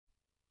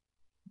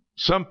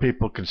Some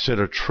people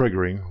consider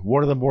triggering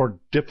one of the more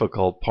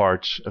difficult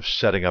parts of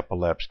setting up a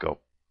lab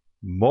scope.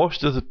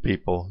 Most of the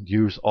people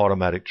use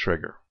automatic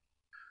trigger.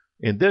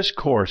 In this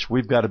course,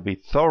 we've got to be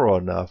thorough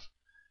enough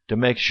to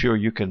make sure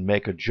you can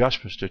make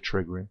adjustments to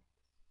triggering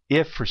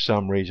if for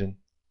some reason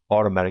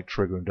automatic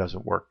triggering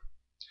doesn't work.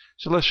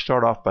 So let's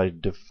start off by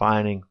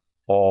defining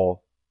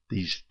all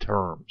these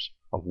terms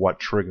of what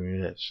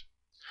triggering is.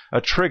 A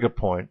trigger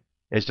point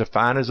is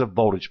defined as a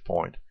voltage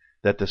point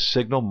that the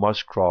signal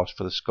must cross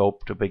for the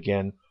scope to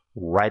begin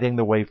writing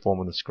the waveform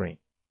on the screen.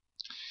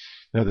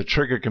 Now the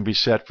trigger can be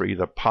set for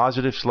either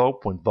positive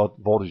slope when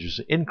voltage is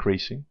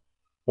increasing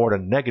or the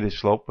negative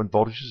slope when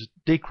voltage is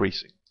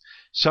decreasing.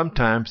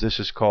 Sometimes this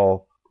is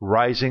called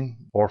rising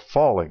or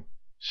falling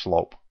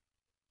slope.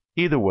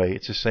 Either way,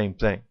 it's the same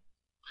thing.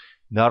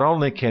 Not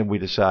only can we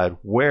decide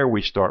where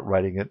we start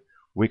writing it,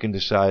 we can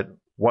decide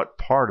what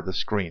part of the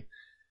screen,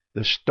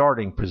 the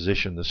starting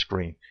position of the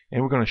screen.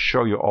 And we're going to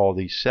show you all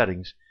these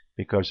settings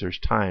because there's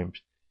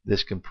times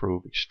this can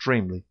prove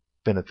extremely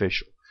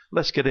beneficial.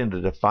 Let's get into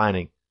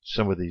defining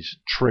some of these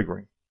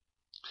triggering.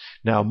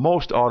 Now,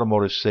 most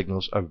automotive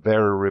signals are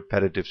very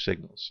repetitive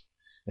signals,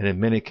 and in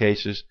many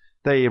cases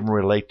they even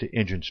relate to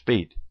engine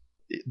speed.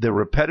 The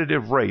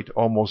repetitive rate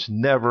almost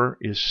never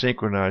is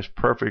synchronized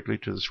perfectly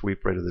to the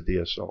sweep rate of the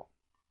DSO.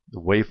 The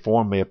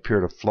waveform may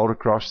appear to float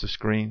across the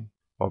screen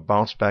or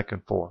bounce back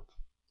and forth,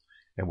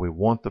 and we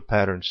want the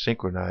pattern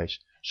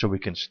synchronized so we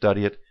can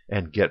study it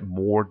and get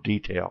more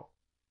detail.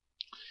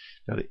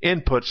 Now, the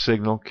input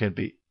signal can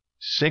be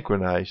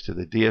synchronized to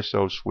the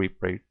DSO sweep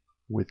rate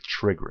with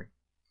triggering.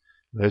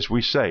 As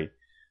we say,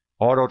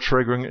 auto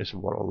triggering is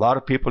what a lot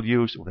of people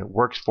use. When it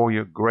works for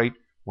you, great.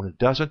 When it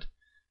doesn't,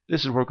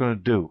 this is what we're going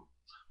to do.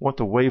 I want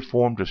the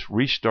waveform to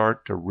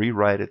restart to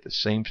rewrite at the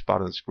same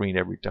spot on the screen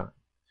every time.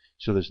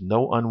 So there's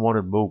no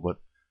unwanted movement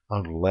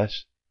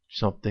unless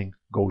something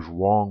goes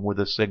wrong with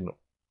the signal.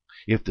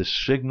 If the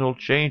signal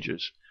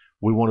changes,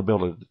 we want to be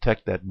able to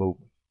detect that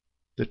movement.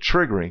 The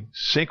triggering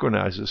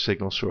synchronizes the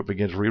signal so it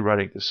begins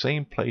rewriting at the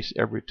same place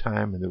every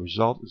time, and the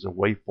result is a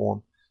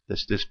waveform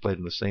that's displayed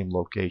in the same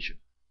location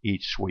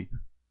each sweep.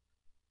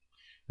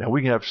 Now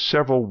we can have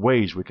several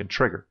ways we can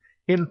trigger.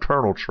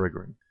 Internal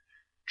triggering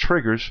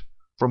triggers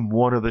from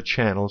one of the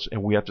channels,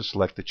 and we have to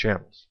select the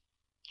channels.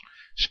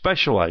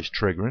 Specialized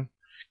triggering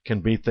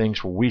can be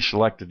things where we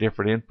select a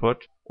different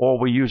input or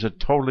we use a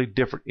totally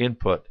different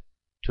input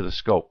to the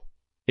scope.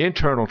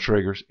 Internal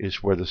triggers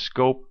is where the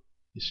scope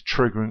is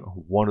triggering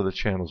one of the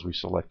channels we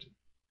selected.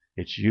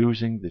 It's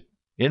using the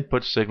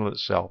input signal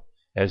itself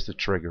as the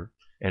trigger,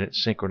 and it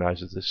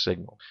synchronizes the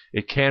signal.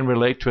 It can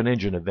relate to an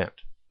engine event,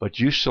 but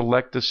you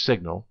select the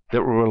signal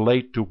that will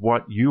relate to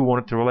what you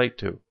want it to relate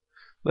to.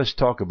 Let's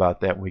talk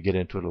about that when we get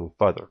into it a little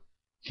further.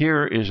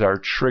 Here is our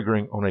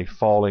triggering on a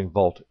falling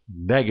voltage.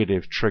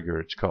 Negative trigger,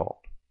 it's called.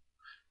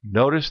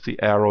 Notice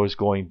the arrow is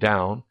going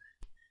down.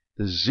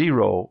 The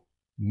 0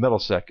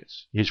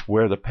 milliseconds is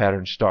where the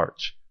pattern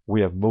starts.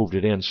 We have moved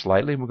it in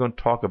slightly, and we're going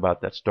to talk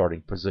about that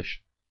starting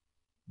position.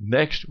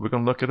 Next, we're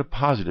going to look at a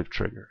positive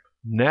trigger.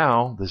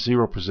 Now, the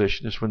 0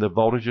 position is when the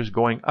voltage is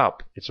going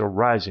up. It's a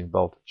rising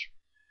voltage.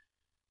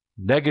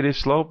 Negative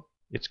slope,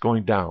 it's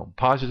going down.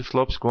 Positive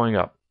slope is going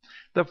up.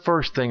 The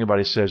first thing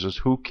anybody says is,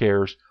 who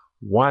cares?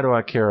 Why do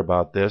I care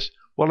about this?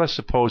 Well, let's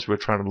suppose we're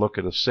trying to look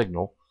at a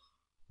signal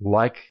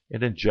like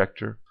an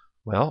injector.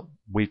 Well,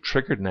 we've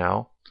triggered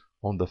now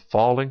on the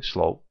falling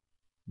slope,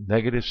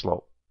 negative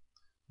slope.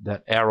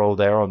 That arrow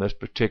there on this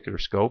particular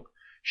scope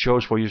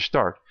shows where you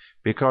start.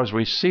 Because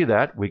we see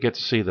that, we get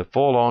to see the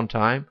full on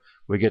time,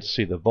 we get to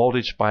see the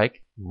voltage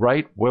spike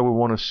right where we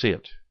want to see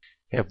it.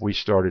 If we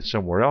started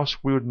somewhere else,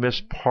 we would miss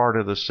part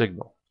of the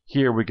signal.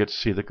 Here we get to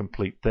see the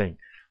complete thing.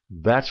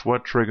 That's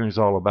what triggering is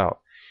all about.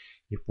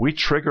 If we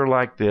trigger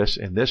like this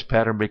and this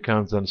pattern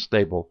becomes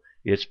unstable,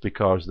 it's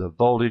because the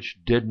voltage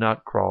did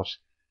not cross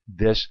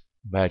this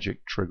magic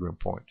triggering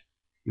point.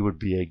 It would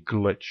be a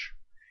glitch.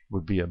 It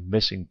would be a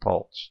missing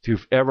pulse. If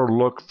you've ever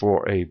looked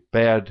for a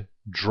bad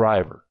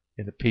driver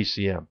in the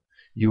PCM,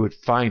 you would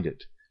find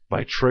it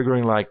by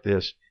triggering like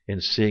this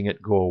and seeing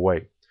it go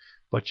away.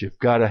 But you've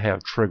got to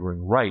have triggering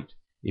right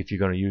if you're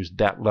going to use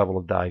that level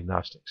of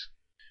diagnostics.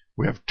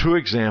 We have two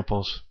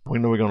examples. We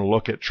know we're going to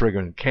look at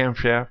triggering the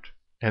camshaft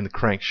and the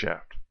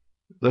crankshaft.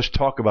 Let's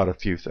talk about a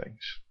few things.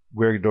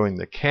 We're doing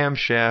the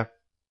camshaft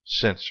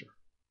sensor.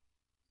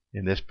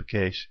 In this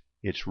case,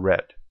 it's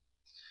red.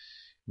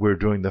 We're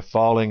doing the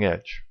falling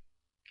edge.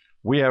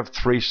 We have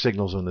 3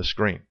 signals on the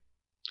screen,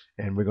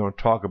 and we're going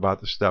to talk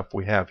about the stuff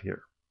we have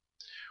here.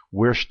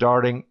 We're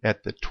starting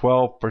at the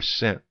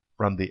 12%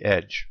 from the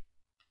edge.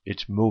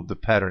 It's moved the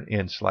pattern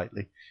in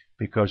slightly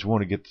because we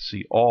want to get to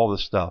see all the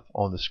stuff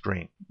on the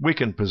screen. We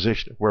can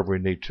position it wherever we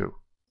need to.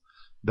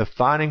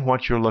 Defining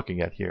what you're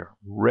looking at here.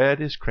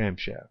 Red is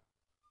crankshaft,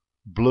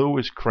 blue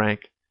is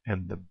crank,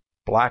 and the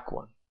black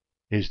one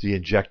is the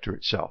injector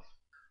itself.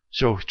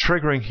 So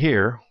triggering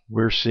here,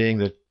 we're seeing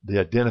that the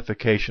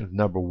identification of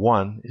number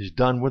 1 is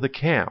done with a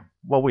cam.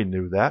 Well, we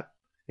knew that,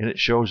 and it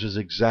shows us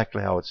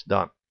exactly how it's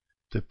done.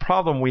 The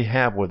problem we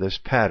have with this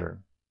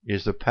pattern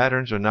is the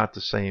patterns are not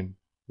the same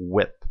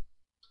width.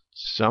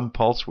 Some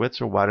pulse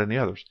widths are wider than the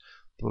others.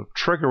 The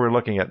trigger we're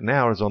looking at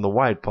now is on the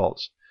wide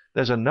pulse.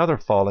 There's another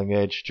falling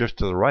edge just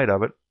to the right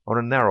of it on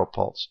a narrow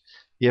pulse.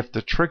 If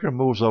the trigger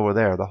moves over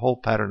there, the whole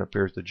pattern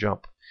appears to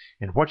jump.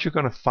 And what you're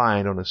going to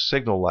find on a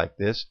signal like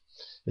this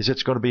is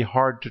it's going to be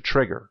hard to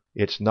trigger.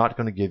 It's not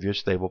going to give you a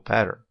stable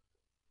pattern.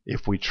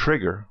 If we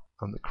trigger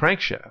on the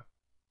crankshaft,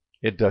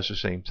 it does the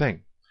same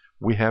thing.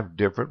 We have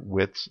different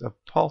widths of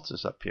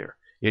pulses up here.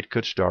 It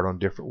could start on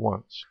different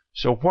ones.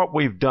 So what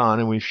we've done,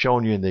 and we've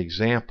shown you in the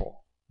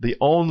example, the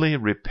only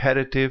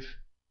repetitive,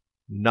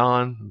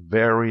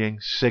 non-varying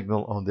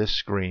signal on this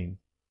screen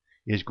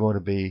is going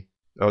to be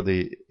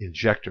the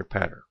injector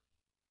pattern.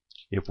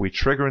 If we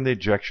trigger in the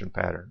ejection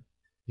pattern,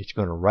 it's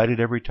going to write it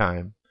every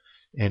time,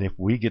 and if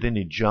we get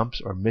any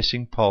jumps or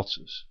missing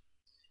pulses,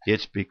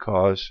 it's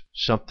because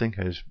something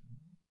is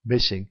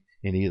missing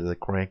in either the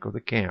crank or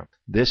the cam.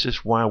 This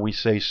is why we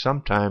say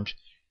sometimes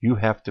you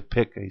have to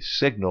pick a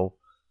signal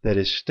that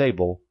is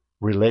stable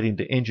relating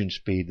to engine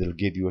speed that will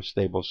give you a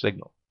stable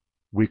signal.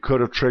 We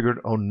could have triggered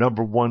on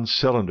number 1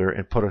 cylinder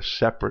and put a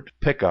separate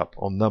pickup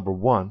on number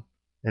 1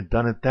 and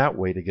done it that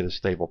way to get a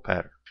stable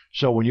pattern.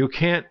 So when you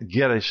can't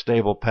get a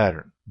stable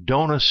pattern,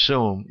 don't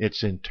assume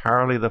it's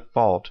entirely the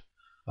fault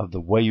of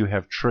the way you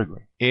have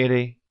triggering.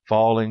 Any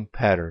falling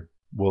pattern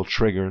will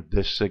trigger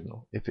this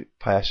signal if it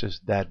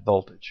passes that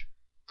voltage.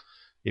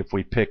 If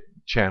we pick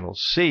channel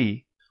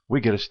C,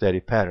 we get a steady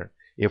pattern.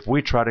 If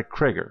we try to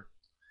trigger,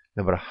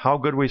 no matter how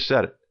good we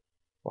set it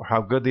or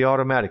how good the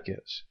automatic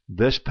is,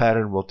 this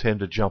pattern will tend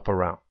to jump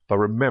around. But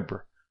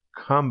remember,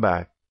 come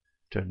back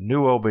to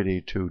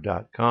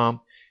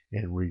newobd2.com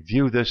and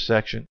review this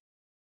section